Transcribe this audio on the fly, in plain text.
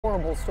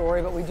Horrible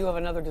story, but we do have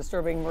another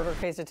disturbing murder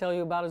case to tell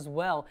you about as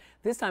well.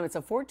 This time it's a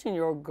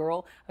 14-year-old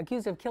girl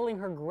accused of killing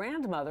her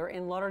grandmother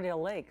in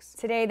Lauderdale Lakes.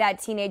 Today,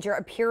 that teenager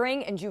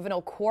appearing in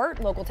juvenile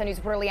court. Local 10 News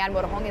reporter Leanne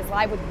Motorhong is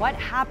live with what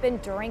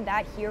happened during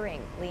that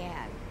hearing.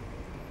 Leanne.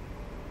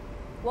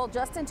 Well,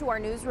 just into our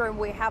newsroom,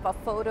 we have a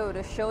photo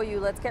to show you.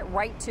 Let's get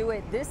right to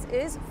it. This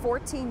is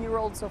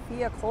 14-year-old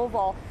Sofia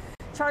Koval,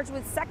 charged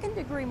with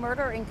second-degree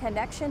murder in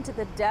connection to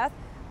the death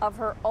of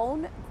her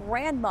own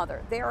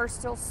grandmother. There are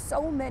still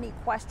so many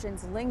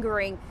questions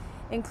lingering,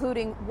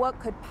 including what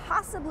could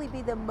possibly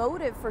be the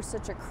motive for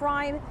such a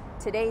crime.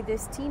 Today,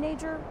 this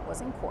teenager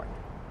was in court.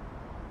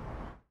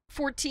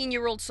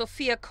 14-year-old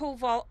Sofia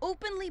Koval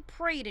openly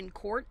prayed in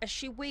court as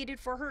she waited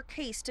for her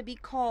case to be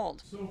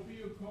called.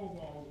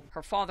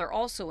 Her father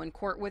also in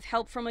court with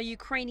help from a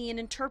Ukrainian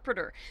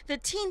interpreter. The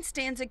teen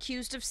stands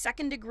accused of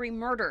second-degree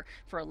murder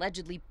for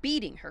allegedly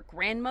beating her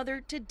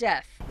grandmother to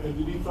death. And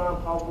did he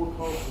find probable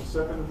cause for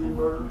second-degree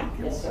murder?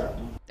 Yes, sir.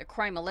 The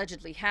crime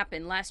allegedly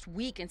happened last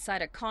week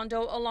inside a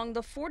condo along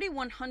the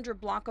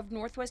 4100 block of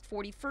Northwest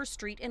 41st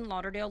Street in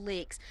Lauderdale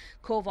Lakes.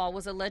 Koval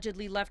was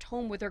allegedly left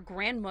home with her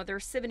grandmother,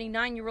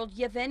 79-year-old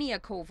Yevgenia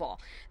Koval.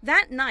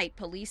 That night,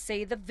 police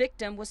say the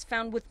victim was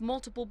found with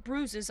multiple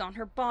bruises on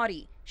her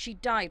body. She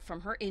died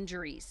from her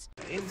injuries.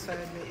 Inside.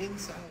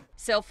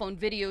 Cell phone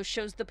video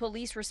shows the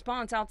police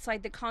response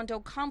outside the condo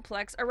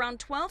complex around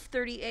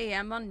 12:30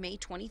 a.m. on May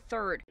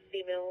 23rd.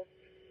 Female,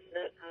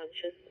 not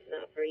conscious,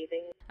 not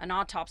breathing. An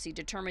autopsy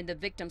determined the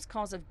victim's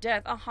cause of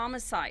death a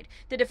homicide.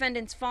 The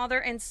defendant's father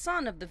and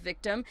son of the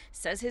victim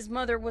says his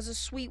mother was a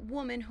sweet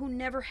woman who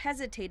never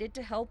hesitated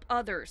to help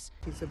others.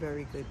 She's a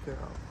very good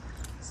girl,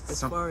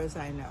 as far as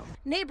I know.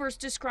 Neighbors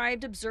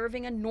described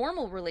observing a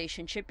normal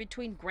relationship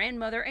between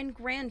grandmother and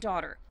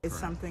granddaughter. It's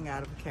something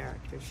out of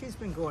character. She's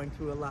been going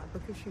through a lot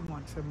because she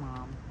wants her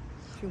mom.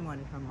 She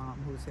wanted her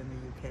mom, who's in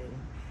the UK.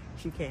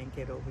 She can't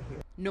get over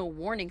here. No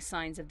warning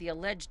signs of the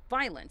alleged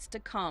violence to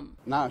come.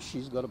 Now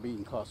she's going to be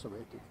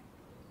incarcerated.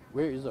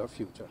 Where is her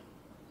future?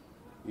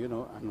 You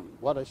know, and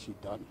what has she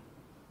done?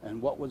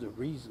 And what was the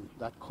reason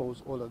that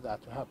caused all of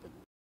that to happen?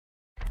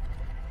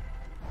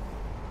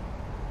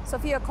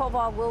 Sofia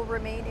Koval will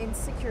remain in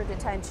secure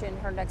detention.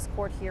 Her next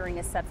court hearing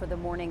is set for the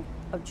morning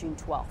of June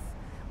 12th.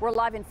 We're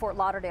live in Fort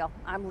Lauderdale.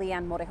 I'm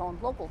Leanne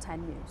Motorhong, Local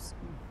 10 News.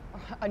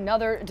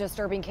 Another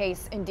disturbing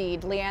case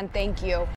indeed. Leanne, thank you.